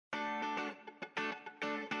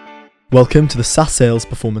Welcome to the SaaS Sales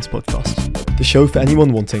Performance Podcast, the show for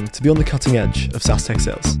anyone wanting to be on the cutting edge of SaaS tech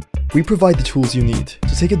sales. We provide the tools you need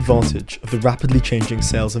to take advantage of the rapidly changing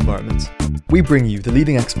sales environment. We bring you the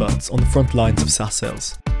leading experts on the front lines of SaaS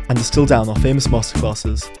sales and distill down our famous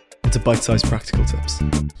masterclasses into bite-sized practical tips.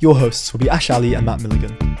 Your hosts will be Ash Ali and Matt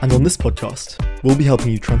Milligan, and on this podcast, we'll be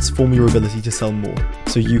helping you transform your ability to sell more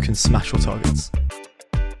so you can smash your targets.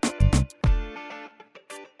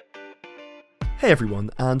 Hey everyone,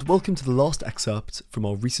 and welcome to the last excerpt from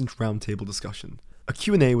our recent roundtable discussion, a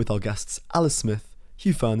Q&A with our guests Alice Smith,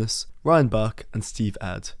 Hugh Furness, Ryan Burke and Steve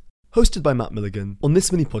Aird. Hosted by Matt Milligan, on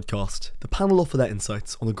this mini-podcast, the panel offer their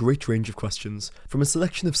insights on a great range of questions from a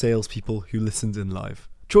selection of salespeople who listened in live.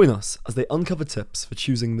 Join us as they uncover tips for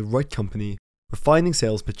choosing the right company, refining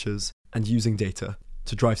sales pitches, and using data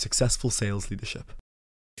to drive successful sales leadership.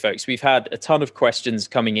 Folks, we've had a ton of questions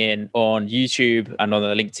coming in on YouTube and on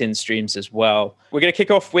the LinkedIn streams as well. We're going to kick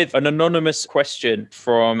off with an anonymous question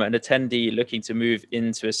from an attendee looking to move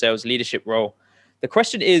into a sales leadership role. The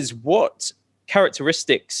question is, what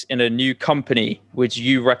characteristics in a new company would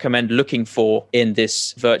you recommend looking for in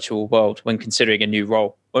this virtual world when considering a new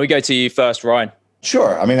role? When we go to you first, Ryan.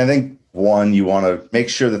 Sure. I think one, you want to make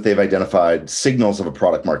sure that they've identified signals of a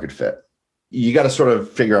product market fit. You got to sort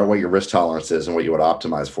of figure out what your risk tolerance is and what you would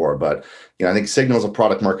optimize for. But, I think signals of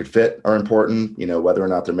product market fit are important, whether or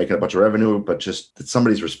not they're making a bunch of revenue, but just that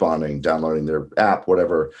somebody's responding, downloading their app,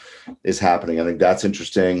 whatever is happening. I think that's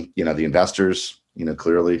interesting. The investors,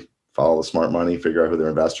 clearly follow the smart money, figure out who their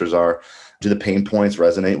investors are. Do the pain points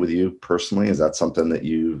resonate with you personally? Is that something that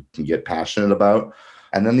you can get passionate about?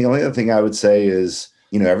 And then the only other thing I would say is,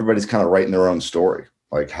 everybody's kind of writing their own story.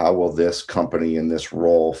 Like, how will this company in this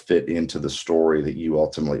role fit into the story that you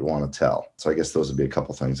ultimately want to tell? So I guess those would be a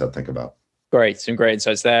couple things I'd think about. Great. Some great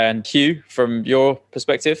insights there. And Hugh, from your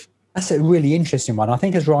perspective? That's a really interesting one. I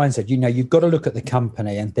think, as Ryan said, you've got to look at the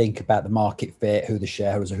company and think about the market fit, who the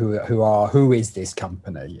shareholders are, who is this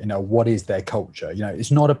company? What is their culture?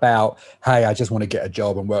 It's not about, hey, I just want to get a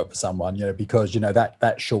job and work for someone, because,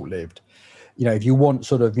 that's short-lived. If you want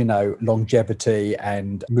sort of, longevity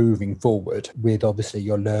and moving forward with obviously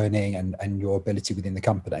your learning and your ability within the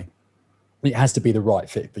company, it has to be the right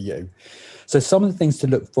fit for you. So some of the things to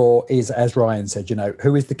look for is, as Ryan said,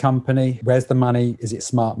 who is the company? Where's the money? Is it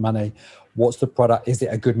smart money? What's the product? Is it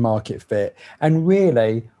a good market fit? And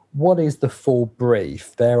really, what is the full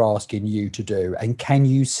brief they're asking you to do? And can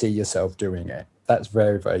you see yourself doing it? That's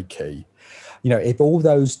very, very key. If all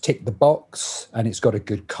those tick the box and it's got a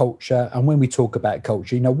good culture, and when we talk about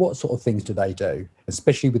culture, what sort of things do they do?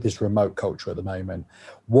 Especially with this remote culture at the moment,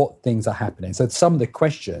 what things are happening? So some of the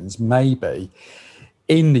questions maybe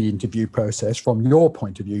in the interview process from your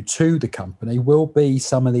point of view to the company will be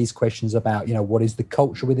some of these questions about, what is the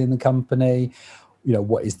culture within the company?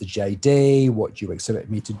 What is the JD? What do you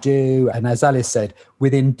expect me to do? And as Alice said,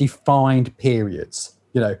 within defined periods,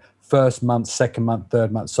 first month, second month,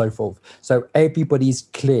 third month, so forth. So everybody's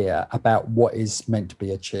clear about what is meant to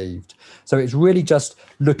be achieved. So it's really just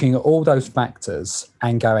looking at all those factors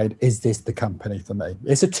and going, is this the company for me?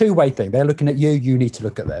 It's a two-way thing. They're looking at you, you need to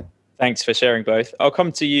look at them. Thanks for sharing both. I'll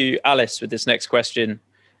come to you, Alice, with this next question.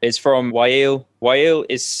 It's from Wael. Wael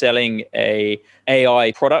is selling a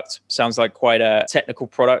AI product. Sounds like quite a technical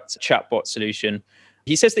product, chatbot solution.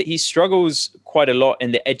 He says that he struggles quite a lot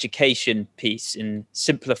in the education piece, in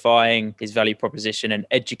simplifying his value proposition and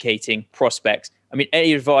educating prospects.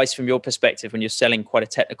 Any advice from your perspective when you're selling quite a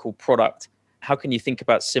technical product? How can you think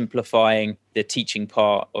about simplifying the teaching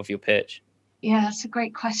part of your pitch? Yeah, that's a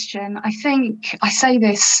great question. I think I say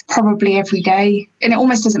this probably every day, and it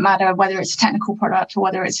almost doesn't matter whether it's a technical product or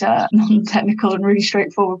whether it's a non-technical and really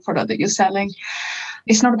straightforward product that you're selling.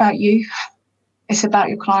 It's not about you. It's about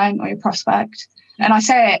your client or your prospect. And I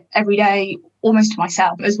say it every day, almost to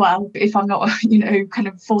myself as well, if I'm not, kind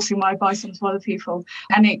of forcing my advice onto other people.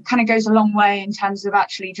 And it kind of goes a long way in terms of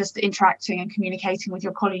actually just interacting and communicating with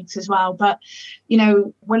your colleagues as well. But,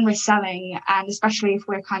 when we're selling, and especially if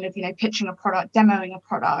we're kind of, pitching a product, demoing a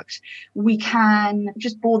product, we can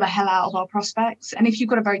just bore the hell out of our prospects. And if you've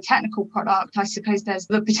got a very technical product, I suppose there's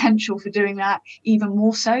the potential for doing that even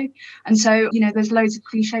more so. And so, there's loads of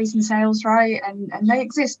cliches in sales, right? And they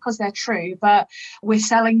exist because they're true, but we're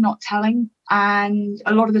selling, not telling. And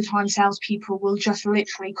a lot of the time, salespeople will just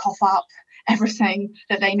literally cough up everything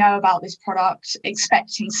that they know about this product,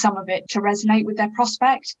 expecting some of it to resonate with their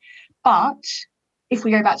prospect. But if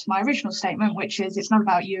we go back to my original statement, which is it's not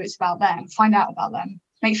about you, it's about them, find out about them.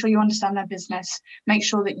 Make sure you understand their business. Make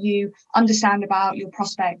sure that you understand about your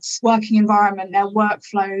prospects' working environment, their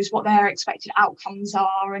workflows, what their expected outcomes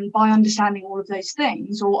are. And by understanding all of those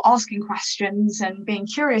things, or asking questions and being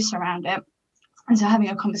curious around it, and so having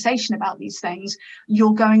a conversation about these things,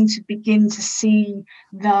 you're going to begin to see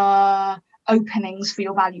the openings for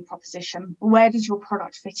your value proposition. Where does your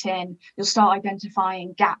product fit in? You'll start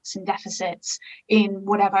identifying gaps and deficits in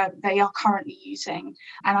whatever they are currently using.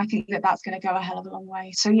 And I think that that's going to go a hell of a long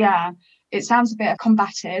way. So yeah, it sounds a bit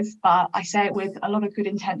combative, but I say it with a lot of good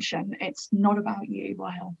intention. It's not about you,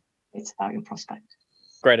 Wael. It's about your prospect.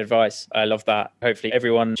 Great advice. I love that. Hopefully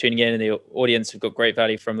everyone tuning in the audience have got great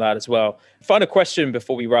value from that as well. Final question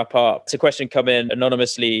before we wrap up. It's a question come in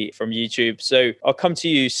anonymously from YouTube. So I'll come to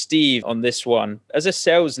you, Steve, on this one. As a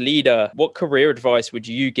sales leader, what career advice would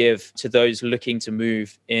you give to those looking to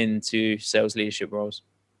move into sales leadership roles?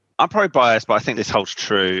 I'm probably biased, but I think this holds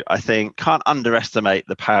true. I think can't underestimate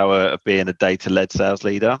the power of being a data-led sales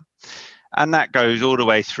leader. And that goes all the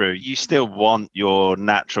way through. You still want your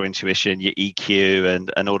natural intuition, your EQ,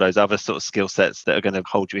 and all those other sort of skill sets that are going to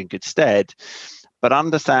hold you in good stead. But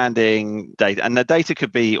understanding data, and the data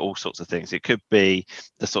could be all sorts of things. It could be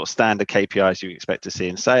the sort of standard KPIs you expect to see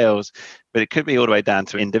in sales, but it could be all the way down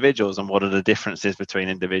to individuals and what are the differences between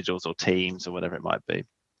individuals or teams or whatever it might be.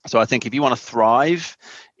 So I think if you want to thrive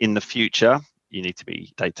in the future, you need to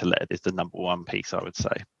be data-led is the number one piece, I would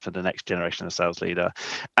say, for the next generation of sales leader.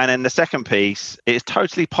 And then the second piece, it's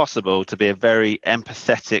totally possible to be a very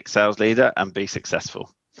empathetic sales leader and be successful.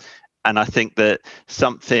 And I think that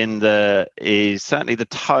something that is certainly the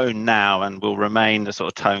tone now and will remain the sort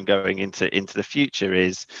of tone going into the future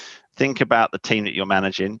is think about the team that you're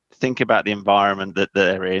managing, think about the environment that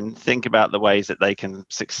they're in, think about the ways that they can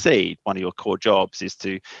succeed. One of your core jobs is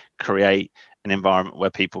to create an environment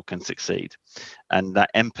where people can succeed. And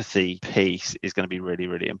that empathy piece is going to be really,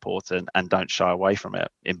 really important, and don't shy away from it.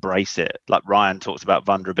 Embrace it. Like Ryan talked about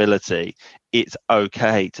vulnerability. It's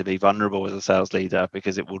okay to be vulnerable as a sales leader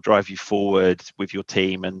because it will drive you forward with your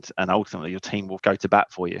team, and ultimately your team will go to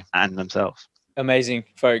bat for you and themselves. Amazing,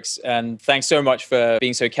 folks. And thanks so much for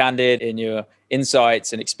being so candid in your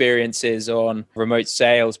insights and experiences on remote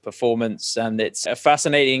sales performance. And it's a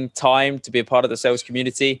fascinating time to be a part of the sales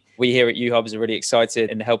community. We here at UHubs are really excited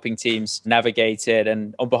in helping teams navigate it.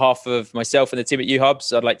 And on behalf of myself and the team at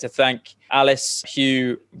UHubs, I'd like to thank Alice,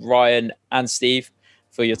 Hugh, Ryan, and Steve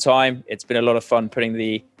for your time. It's been a lot of fun putting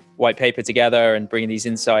the white paper together and bringing these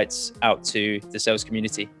insights out to the sales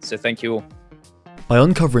community. So thank you all. By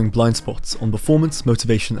uncovering blind spots on performance,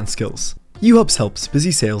 motivation, and skills, UHubs helps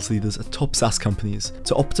busy sales leaders at top SaaS companies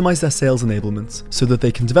to optimize their sales enablement so that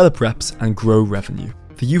they can develop reps and grow revenue.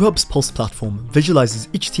 The UHubs Pulse platform visualizes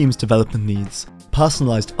each team's development needs,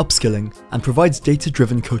 personalized upskilling, and provides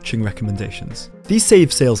data-driven coaching recommendations. These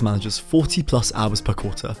save sales managers 40+ hours per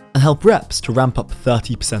quarter and help reps to ramp up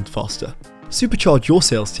 30% faster. Supercharge your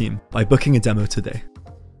sales team by booking a demo today.